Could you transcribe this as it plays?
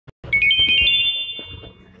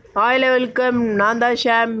Hi, welcome. நான் தான்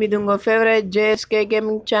ஷாம். இது உங்கள் ஃபேவரட் ஜேஎஸ்கே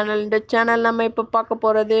கேமிங் சேனல். இந்த சேனல் நம்ம இப்போ பார்க்க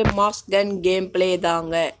போகிறது மாஸ்க் கன் கேம் ப்ளே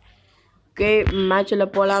தாங்க. ஓகே, மேட்ச்சில்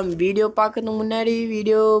போகலாம். வீடியோ பார்க்கறதுக்கு முன்னாடி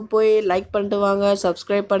வீடியோ போய் லைக் பண்ணிட்டு வாங்க,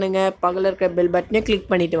 சப்ஸ்கிரைப் பண்ணுங்கள், பக்கத்தில் இருக்க பெல் பட்டனையும்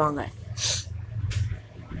கிளிக் பண்ணிவிட்டு வாங்க.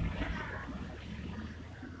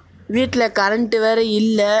 வீட்டில் கரண்ட்டு வேறு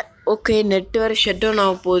இல்லை. ஓகே, நெட்டு வேறு ஷட் டவுன்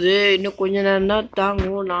ஆக போகுது. இன்னும் கொஞ்ச நேரம் தான்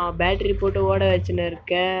தாங்கும். நான் பேட்ரி போட்டு ஓட வச்சுன்னு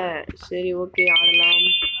இருக்கேன். சரி, ஓகே,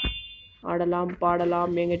 ஆடலாம்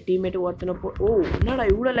பாடலாம். எங்கள் டீம்மேட் ஒருத்தனை என்னடா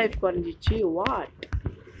இவ்வளோ லைஃப் குறைஞ்சிச்சு? வாட்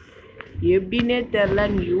எப்படின்னே தெரில,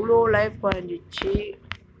 இவ்வளோ லைஃப் குறைஞ்சிச்சு.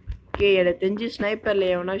 ஓகே, எனக்கு தெரிஞ்சு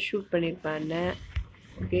ஸ்னைப்பரில் எவனா ஷூட் பண்ணியிருப்பான்னு.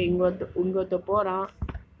 ஓகே, இங்கே போகிறான்.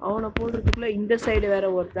 அவனை போடுறதுக்குள்ளே இந்த சைடு வேற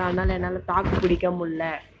ஒருத்தன். அதனால் என்னால் தாக்கு பிடிக்க முடியல.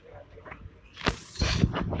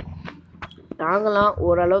 தாங்கலாம்,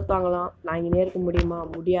 ஓரளவு தாங்கலாம். நான் இங்கே இருக்க முடியுமா?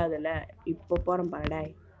 முடியாதுல்ல. இப்போ போகிறேன்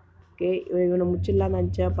பாடாய். ஓகே, இவனை முடிச்சிடலான்னு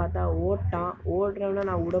நினச்சேன். பார்த்தா ஓடுறவனா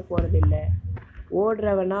நான் விட போகிறதில்ல.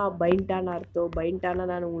 ஓடுறவனா பைண்டான்னு அர்த்தம். பைண்டானா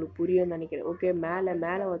நான் உங்களுக்கு புரியும்னு நினைக்கிறேன். ஓகே,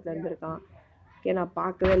 மேலே ஒருத்தர் வந்துருக்கான். ஓகே, நான்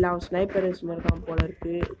பார்க்கவே இல்லை. அவன் ஸ்னைப்பர் இருக்கான் போல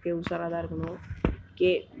இருக்குது. ஓகே, உஷாராக தான் இருக்கணும்.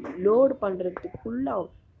 ஓகே, லோடு பண்ணுறதுக்குள்ளே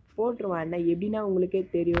போட்டுருவான். என்ன எப்படின்னா உங்களுக்கே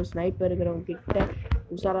தெரியும், ஸ்னைப்பர் இருக்கிறவங்க கிட்ட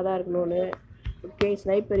உஷாராக தான் இருக்கணும்னு. ஓகே,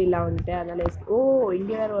 ஸ்னைப்பர் இல்லை அவன்கிட்ட. அதனால்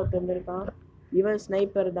இங்கே வேறு ஒருத்தர் வந்துருக்கான். இவன்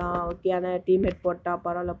ஸ்னைப்பர் தான். ஓகே, ஆனால் டீம்மேட் போட்டா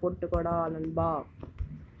பரவாயில்ல, போட்டுக்கோடா நண்பா.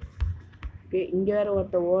 ஓகே, இங்கே வேறு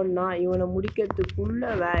ஒருத்தர் ஓடனா. இவனை முடிக்கிறதுக்குள்ளே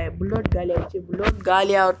புல்லட் காலி ஆகிடுச்சு. புல்லட்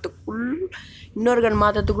காலி இன்னொரு கன்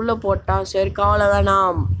மாற்றத்துக்குள்ளே போட்டான். சரி, கவலை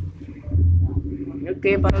வேணாம்.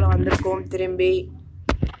 ஓகே, பரவாயில்ல, வந்திருக்கோம் திரும்பி.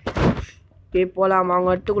 ஓகே, போகலாம்.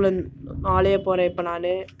 அவங்க இடத்துக்குள்ளே நாளே போகிறேன் இப்போ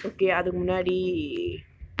நான். ஓகே, அதுக்கு முன்னாடி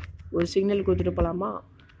ஒரு சிக்னல் கொடுத்துட்டு போகலாமா?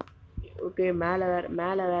 ஓகே, மேலே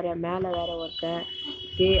வேறு ஒருத்தன்.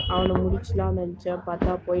 ஓகே, அவனை முடிச்சலான்னு நினச்சேன்.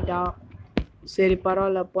 பார்த்தா போயிட்டான். சரி,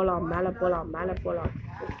 பரவாயில்ல, போகலாம். மேலே போகலாம்.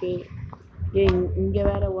 ஓகே, இங்கே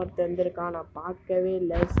வேறு ஒருத்தர் வந்துருக்கான். நான் பார்க்கவே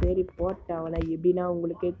இல்லை. சரி, போட்டேன் அவனை. எப்படின்னா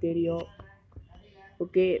உங்களுக்கே தெரியும்.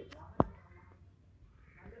 ஓகே,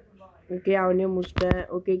 அவனையும் முடிச்சிட்டேன்.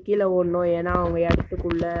 ஓகே, கீழே ஓடணும். ஏன்னா அவங்க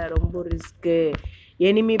இடத்துக்குள்ளே ரொம்ப risk.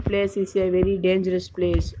 Enemy place is a very dangerous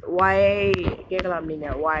place. வாய் கேட்கலாம்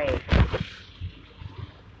நீங்கள், வாய்.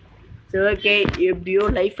 சரி, ஓகே, எப்படியோ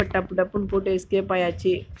லைஃப்பை டப்புன்னு போட்டு எஸ்கேப்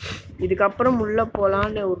ஆயாச்சு. இதுக்கப்புறம் உள்ளே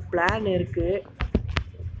போகலான்னு ஒரு பிளான் இருக்குது.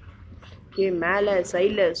 ஓகே, மேலே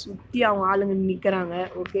சைடில் சுற்றி அவங்க ஆளுங்க நிற்கிறாங்க.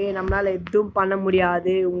 ஓகே, நம்மளால் எதுவும் பண்ண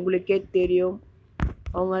முடியாது. உங்களுக்கே தெரியும்,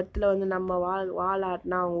 அவங்க இடத்துல நம்ம வால்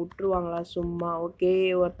ஆட்டினா அவங்க விட்டுருவாங்களா சும்மா? ஓகே,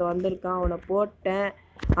 ஒருத்தன் வந்திருக்கான். அவனை போட்டேன்.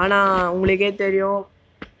 ஆனால் உங்களுக்கே தெரியும்,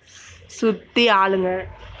 சுற்றி ஆளுங்க.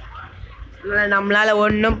 நம்மளால்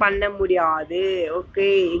ஒன்றும் பண்ண முடியாது. ஓகே,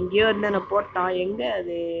 எங்கேயோ நான் போட்டான். எங்கே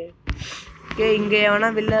அது? ஓகே, இங்கே எவனா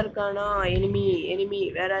வெளில இருக்கானா? Enemy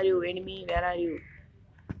where are you?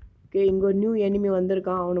 Okay, இங்கே ஒரு நியூ எனிமி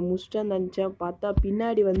வந்திருக்கான். அவனை முடிச்சிட்டான்னு நினச்சேன். பார்த்தா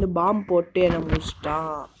பின்னாடி பாம்பு போட்டு என்னை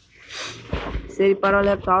முடிச்சிட்டான். சரி,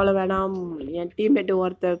 பரவாயில்ல, கவலை வேணாம். என் டீம்மேட்டு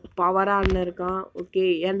ஒருத்தர் பவரான்னு இருக்கான். ஓகே,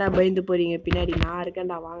 ஏன்டா பயந்து போகிறீங்க? பின்னாடி நான்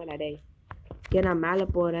இருக்கேன்டா, வாங்கடா டே. ஓகே, நான் மேலே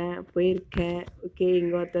போயிருக்கேன். ஓகே,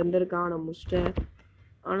 இங்கே ஒருத்தர் வந்துருக்கான். நான் முடிச்சிட்டேன்.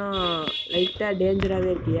 ஆனால் லைட்டாக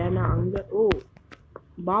டேஞ்சராகவே இருக்குது. ஏன்னா அங்கே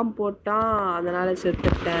பாம்பு போட்டான். அதனால்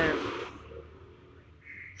செத்துட்டேன்.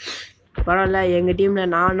 பரவாயில்ல, எங்கள்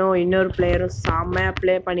டீமில் நானும் இன்னொரு பிளேயரும் செம்மையாக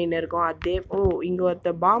ப்ளே பண்ணின்னு இருக்கோம். இங்கே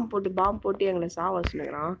ஒருத்தர் பாம்பு போட்டு எங்களை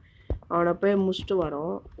சாவச்சுனுக்கிறான். அவனை போய் முடிச்சுட்டு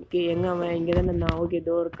வரோம். ஓகே, எங்கே அவன்? இங்கே தானே இருந்தான். ஓகே,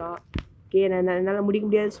 இதோ இருக்கான். ஓகே, என்னால் முடிக்க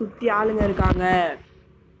முடியாது. சுற்றி ஆளுங்க இருக்காங்க.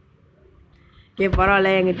 ஓகே, பரவாயில்ல,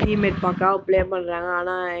 எங்கள் டீம்மேட் பக்காவாக ப்ளே பண்ணுறாங்க.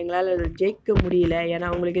 ஆனால் எங்களால் ஜெயிக்க முடியல. ஏன்னா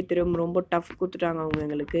அவங்களுக்கே திரும்ப ரொம்ப டஃப் கொடுத்துட்டாங்க அவங்க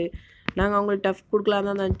எங்களுக்கு. நாங்கள் அவங்களுக்கு டஃப் கொடுக்கலாம்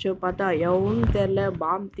தான் நினச்சோம். பார்த்தா எவனும் தெரில,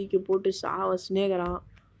 பாம்பு தூக்கி போட்டு சாவச்சுனேக்கிறான்.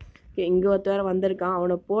 ஓகே, இங்கே ஒருத்தர் வந்திருக்கான்.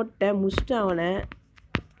 அவனை போட்டேன், முடிச்சிட்டேன் அவனை.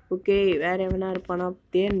 ஓகே, வேறு எவனா இருப்பானா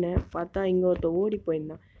தேடினேன். பார்த்தா இங்கே ஒருத்தர் ஓடி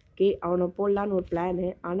போயிருந்தான். ஓகே, அவனை போடலான்னு ஒரு பிளானு.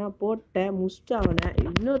 ஆனால் போட்டேன், முடிச்சிட்டேன் அவனை.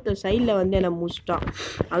 இன்னொருத்தர் சைடில் என்னை முடிச்சிட்டான்.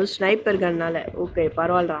 அது ஸ்னைப்பர் கன்னால். ஓகே,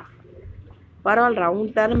 பரவாயில்லடா,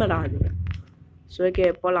 உன் திறமைடா அது. ஸோ ஓகே,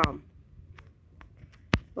 போகலாம்.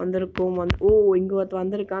 வந்திருக்கோம். இங்கே ஒருத்தர்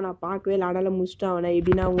வந்திருக்கான். நான் பார்க்கவே இல்லை. ஆனாலும் முடிச்சிட்டான் அவனை.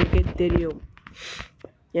 எப்படின்னா உங்களுக்கே தெரியும்,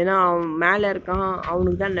 ஏன்னா அவன் மேலே இருக்கான்.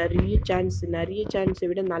 அவனுக்கு தான் நிறைய சான்ஸை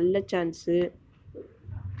விட நல்ல சான்ஸு.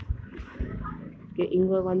 ஓகே,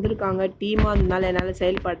 இங்கே வந்திருக்காங்க. டீமாக இருந்தனால என்னால்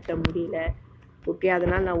செயல்படுத்த முடியல. ஓகே,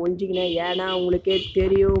 அதனால் நான் ஒழிஞ்சிக்கினேன். ஏன்னா உங்களுக்கே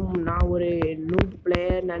தெரியும், நான் ஒரு நூப்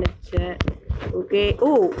பிளேயர் நினச்சேன். ஓகே,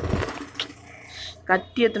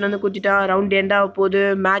 கத்தி எத்தனை குத்திட்டா. ரவுண்ட் எண்டாக போகுது.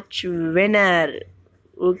 Match winner.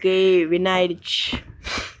 ஓகே, வின் ஆயிடுச்சு.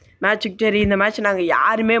 Match victory. இந்த மேட்ச் நாங்கள்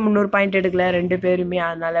யாருமே 300 பாயிண்ட் எடுக்கல 2 பேருமே.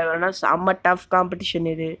 அதனால் வேணால் செம்ம டஃப் காம்படிஷன்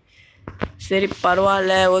இது. சரி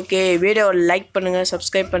பரவாயில்ல. ஓகே, வீடியோ லைக் பண்ணுங்கள்,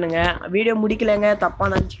 சப்ஸ்கிரைப் பண்ணுங்கள். வீடியோ முடிக்கலைங்க, தப்பாக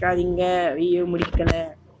நினச்சிக்காதீங்க. வீடியோ முடிக்கலை.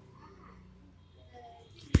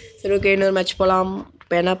 சரி ஓகே, இன்னொரு மேட்ச் போகலாம்.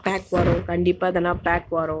 இப்போ என்ன பேக் வரும், கண்டிப்பாக எதனா பேக்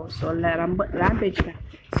வரும். சொல்ல ரொம்ப ரேம்பேஜ் பேக்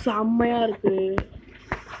செம்மையாக இருக்குது.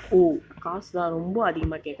 ஓ, காசு தான் ரொம்ப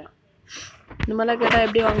அதிகமாக கேட்குறேன். இந்த மாதிரிலாம் கேட்டால்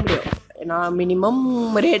எப்படி வாங்க முடியும்? நான் மினிமம்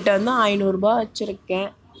ரேட்டை வந்து 500 ரூபா வச்சுருக்கேன்.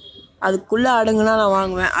 அதுக்குள்ளே அடங்குனா நான்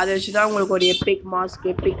வாங்குவேன். அதை வச்சு தான் உங்களுக்கு ஒரு எப்பிக் மாஸ்க்,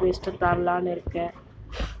 எப்பிக் வெஸ்ட்டு தரலான்னு இருக்கேன்.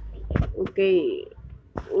 ஓகே.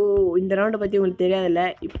 ஓ, இந்த ரவுண்டை பற்றி உங்களுக்கு தெரியாதுல்ல,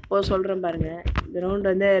 இப்போ சொல்கிறேன் பாருங்கள். இந்த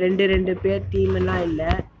ரவுண்டு வந்து 2 பேர் டீமெல்லாம்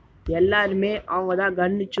இல்லை, எல்லாருமே அவங்க தான்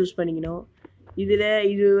கன்னு சூஸ் பண்ணிக்கணும்.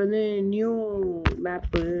 இது வந்து நியூ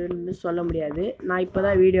மேப்புன்னு சொல்ல முடியாது. நான் இப்போ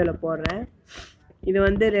தான் வீடியோவில் போடுறேன். இது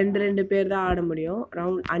வந்து 2 பேர் தான் ஆட முடியும்.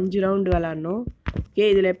 5 ரவுண்டு விளாட்ணும். ஓகே,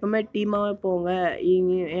 இதில் எப்போவுமே டீமாகவே போங்க.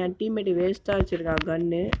 என் டீம்மேட்டு வேஸ்ட்டாக வச்சுருக்கான்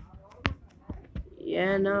கன்று,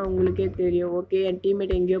 ஏன்னா உங்களுக்கே தெரியும். ஓகே, என்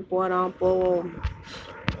டீம்மேட் எங்கேயோ போகிறான், போவோம்.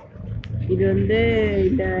 இது வந்து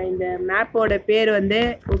இந்த மேப்போட பேர் வந்து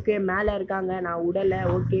ஓகே மேலே இருக்காங்க, நான் விடலை.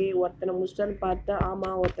 ஓகே, ஒருத்தனை முடிச்சிட்டேன்னு பார்த்தா,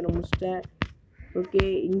 ஆமாம் ஒருத்தனை முடிச்சிட்டேன். ஓகே,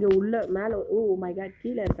 இங்கே உள்ள மேலே, ஓ மை காட்,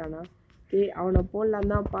 கீழே இருக்கானா? ஓகே, அவனை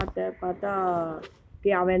போடலான்னு தான் பார்த்தா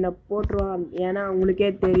ஓகே அவன் என்னை போட்டுருவான், ஏன்னா உங்களுக்கே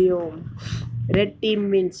தெரியும் ரெட் டீம்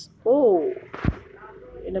மீன்ஸ். ஓ,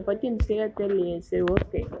 என்னை பற்றி எனக்கு சரியாக தெரியலையே. சரி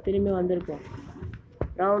ஓகே, திரும்பி வந்திருக்கோம்.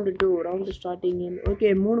 Round 2 round starting. ஓகே,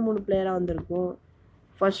 3 பிளேயராக வந்திருக்கும்.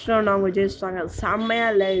 ஃபர்ஸ்ட் ரவுண்ட் அவங்க ஜெயிச்சிட்டாங்க.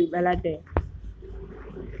 செம்மையாக இல்லை விளையாட்டு.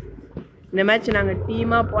 இந்த மேட்ச் நாங்கள்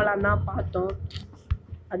டீமாக போகலான்னு தான் பார்த்தோம்,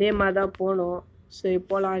 அதே மாதிரி தான் போனோம். சரி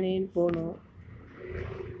போகலானேன்னு போனோம்.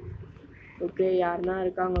 ஓகே, யாருன்னா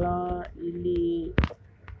இருக்காங்களா? இல்லையே.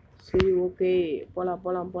 சரி ஓகே,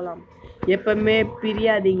 போகலாம். எப்பவுமே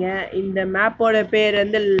பிரியாதீங்க. இந்த மேப்போட பேர்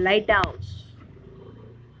வந்து light house.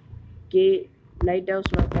 Okay, light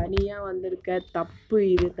house. நான் தனியாக வந்திருக்கேன், தப்பு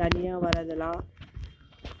இது தனியாக வரதெல்லாம்.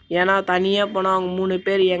 ஏன்னா தனியாக போனால் அவங்க 3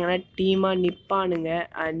 பேர் எங்கன்னா டீமாக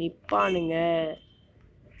நிற்பானுங்க.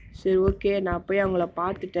 சரி ஓகே, நான் போய் அவங்கள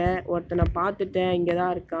பார்த்துட்டேன், ஒருத்தனை பார்த்துட்டேன், இங்கே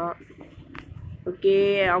தான் இருக்கான். ஓகே,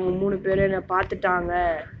 அவங்க 3 பேரும் என்னை பார்த்துட்டாங்க,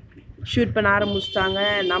 ஷூட் பண்ண ஆரம்பிச்சிட்டாங்க.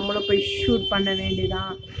 நம்மளும் போய் ஷூட் பண்ண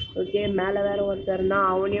வேண்டியதான். ஓகே, மேலே வேறு ஒருத்தர் தான்,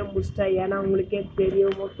 அவனையும் முடிச்சிட்டேன், ஏன்னா உங்களுக்கே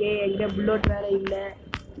தெரியும். ஓகே, எங்கே புல்லட் வேறு இல்லை,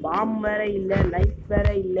 பாம் வேறு இல்லை,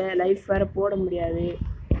 லைஃப் வேறு போட முடியாது.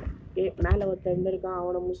 ஓகே, மேலே ஒருத்தர் இருந்திருக்கான்,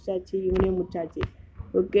 அவனை முடிச்சாச்சு, இவனையும் முடிச்சாச்சு.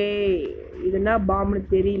 ஓகே, இதுனா பாம்னு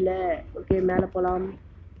தெரியல. ஓகே, மேலே போகலாம்.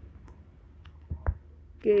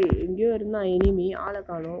 ஓகே, எங்கேயோ இருந்தான் எனிமி, ஆளை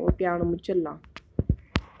காணும். ஓகே, அவனை முடிச்சிடலாம்.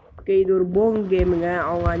 ஓகே, இது ஒரு போங் கேமுங்க.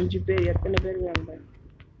 அவங்க 5 பேர், எத்தனை பேர் இருக்காங்க?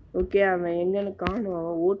 ஓகே, அவன் எங்கன்னு காணும்,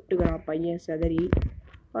 அவன் ஓட்டுக்கிறான் பையன் செதறி.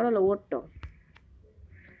 பரவாயில்ல, ஓட்டும்.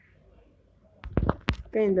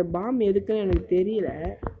 ஓகே, இந்த பாம் எதுக்குன்னு எனக்கு தெரியல.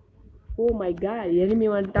 ஓ மை காட், எனிமி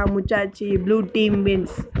வந்துட்டா, முச்சாச்சு. Blue team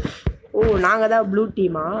wins. ஓ, நாங்கள் தான் ப்ளூ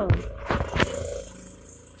டீமா?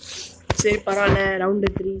 சரி பரவாயில்ல. Round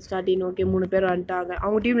 3 starting. ஓகே, 3 பேர் வந்துட்டாங்க.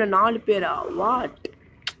 அவங்க டீமில் 4 பேரா? வாட்?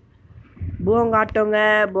 போங்காட்டம்.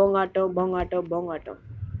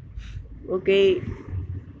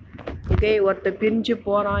 ஓகே, ஒருத்தர் பிரிஞ்சு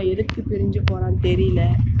போகிறான், எதுக்கு பிரிஞ்சு போகிறான்னு தெரியல.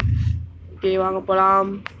 ஓகே, வாங்க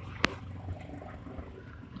போகலாம்.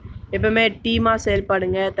 எப்பவுமே டீமாக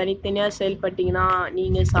செயல்படுங்க, தனித்தனியாக செயல்பட்டிங்கன்னா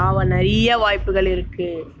நீங்கள் சாவ நிறைய வாய்ப்புகள்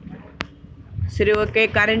இருக்குது. சரி ஓகே,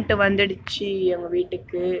 கரண்ட்டு வந்துடுச்சு எங்கள்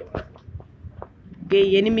வீட்டுக்கு. ஓகே,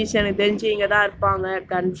 எனிமிஸ் எனக்கு தெரிஞ்சு இங்கே தான் இருப்பாங்க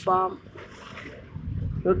கன்ஃபார்ம்.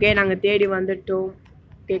 ஓகே, நாங்கள் தேடி வந்துட்டோம்.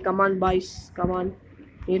 Okay, come on boys, come on.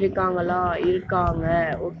 இருக்காங்களா? இருக்காங்க.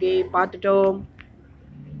 ஓகே, பார்த்துட்டோம்.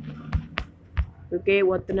 ஓகே,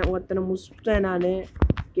 ஒருத்தனை முடிச்சிட்டேன் நான்.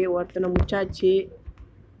 ஓகே, ஒருத்தனை முடிச்சாச்சு.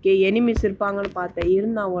 ஓகே, எனிமிஸ் இருப்பாங்கன்னு பார்த்தேன்,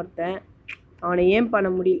 இருந்தான் ஒருத்தன், அவனை ஏன்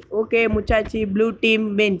பண்ண முடியல. ஓகே, முடிச்சாச்சு. Blue team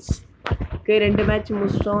wins. Okay, 2 match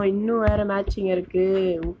முடிச்சிட்டோம், இன்னும் வேறு மேட்சிங்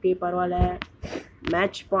இருக்குது. ஓகே பரவாயில்ல.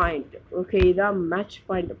 Match point. ஓகே, இதான் மேட்ச்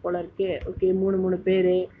பாயிண்ட் போல் இருக்குது. ஓகே, 3 பேர்.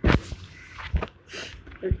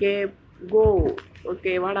 ஓகே, கோ.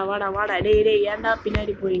 ஓகே, வாடா. டேய் ஏன்டா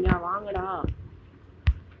பின்னாடி போறீங்க, வாங்கடா.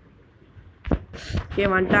 ஓகே,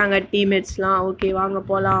 வந்துட்டாங்க டீம்மேட்ஸ்லாம். ஓகே, வாங்க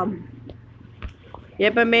போகலாம்.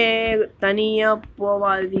 எப்பவுமே தனியாக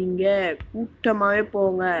போவாதீங்க, கூட்டமாகவே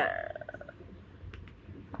போங்க.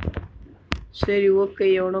 சரி ஓகே,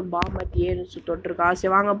 எவனோ பாம்பத்தி ஏன்னு தொட்டிருக்கா.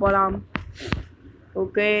 சரி வாங்க போகலாம்.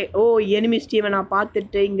 ஓகே, ஓ எனிமிஸ் டீமை நான்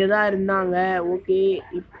பார்த்துட்டு இங்கே தான் இருந்தாங்க. ஓகே,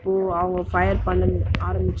 இப்போது அவங்க ஃபயர் பண்ண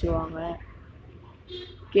ஆரம்பிச்சிருவாங்க.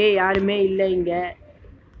 ஓகே, யாருமே இல்லை இங்கே.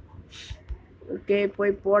 ஓகே,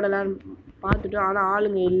 போய் போடலாம். பார்த்துட்டோம். ஆனால்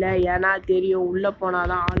ஆளுங்க இல்லை, ஏன்னா தெரியும் உள்ளே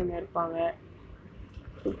போனால் தான் ஆளுங்க இருப்பாங்க.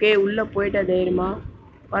 ஓகே, உள்ளே போயிட்ட தைரியமா.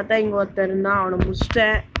 பார்த்தா இங்கே ஒருத்தர் இருந்தான், அவனை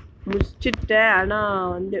முடிச்சிட்டேன்.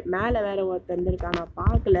 ஆனால் வந்து மேலே வேற ஒருத்தர் இருந்திருக்கான், நான்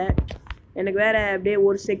பார்க்கல. எனக்கு வேற அப்படியே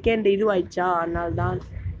ஒரு செகண்ட் இதுவாயிடுச்சா, அதனால தான்.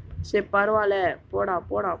 சரி பரவாயில்ல, போடா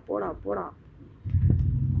போடா போடா போடா.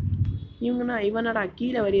 இவனடா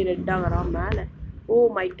கீழே வரைய ரெட் ஆகிறான் மேலே. ஓ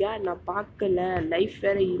மை காட், நான் பார்க்கல, லைஃப்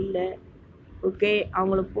வேற இல்லை. ஓகே,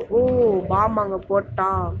 அவங்கள பாம் அங்கே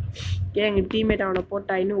போட்டான். ஓகே, எங்கள் டீம்மேட் அவனை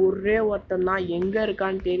போட்டா. இன்னும் ஒரே ஒருத்தன் தான், எங்கே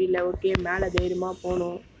இருக்கான்னு தெரியல. ஓகே, மேலே தைரியமாக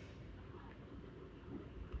போகணும்.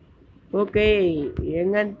 ஓகே,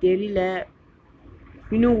 எங்கன்னு தெரியல.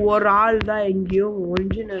 இன்னும் ஒரு ஆள் தான் எங்கேயோ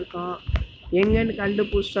ஒழிஞ்சுன்னு இருக்கான். எங்கன்னு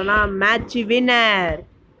கண்டுபிடிச்சோன்னா மேட்ச் வின்னர்.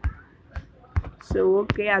 ஸோ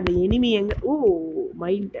ஓகே, அந்த எனிமி எங்கே? ஓ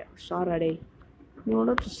மைண்ட் சாராடே,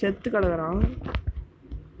 இவனோட செத்து கிடக்குறான்.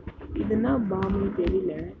 இதுனா பாம்புன்னு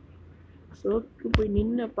தெரியல. சோக்கு போய்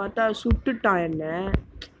நின்று பார்த்தா சுட்டுட்டான்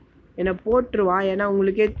என்னை போட்டுருவான். ஏன்னா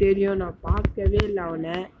உங்களுக்கே தெரியும், நான் பார்க்கவே இல்லை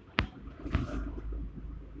அவனை.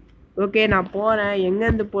 ஓகே, நான் போகிறேன்.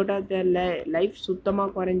 எங்கேருந்து போட்டால் தெரில, லைஃப்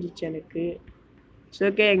சுத்தமாக குறைஞ்சிச்சு எனக்கு. ஸோ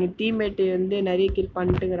ஓகே, எங்கள் டீம்மேட்டு வந்து நிறைய கில்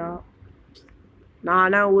பண்ணிட்டுக்கிறான்.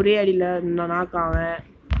 ஆனால் ஒரே அடியில் நான் நாக்காவேன்.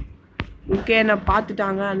 ஓகே, என்னை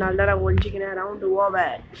பார்த்துட்டாங்க, அதனால தான் நான் ஒழிஞ்சிக்கினேன். Round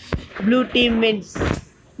over, blue team wins.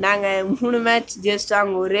 நாங்கள் 3 மேட்ச் ஜெயிச்சிட்டோம்,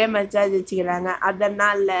 அவங்க ஒரே மேட்சாக ஜெயிச்சிக்கிறாங்க.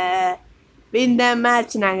 அதனால் இந்த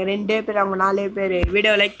மேட்ச் நாங்கள் 2 பேர், அவங்க 4 பேர்.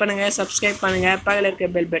 வீடியோ லைக் பண்ணுங்கள், சப்ஸ்கிரைப் பண்ணுங்கள், பக்கத்தில் இருக்க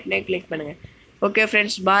பெல் பட்டனை கிளிக் பண்ணுங்கள். ஓகே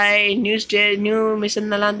ஃப்ரெண்ட்ஸ், பாய். நியூ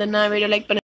மிஷன் நல்லா இருந்ததுன்னா வீடியோ லைக் பண்ணுங்கள்.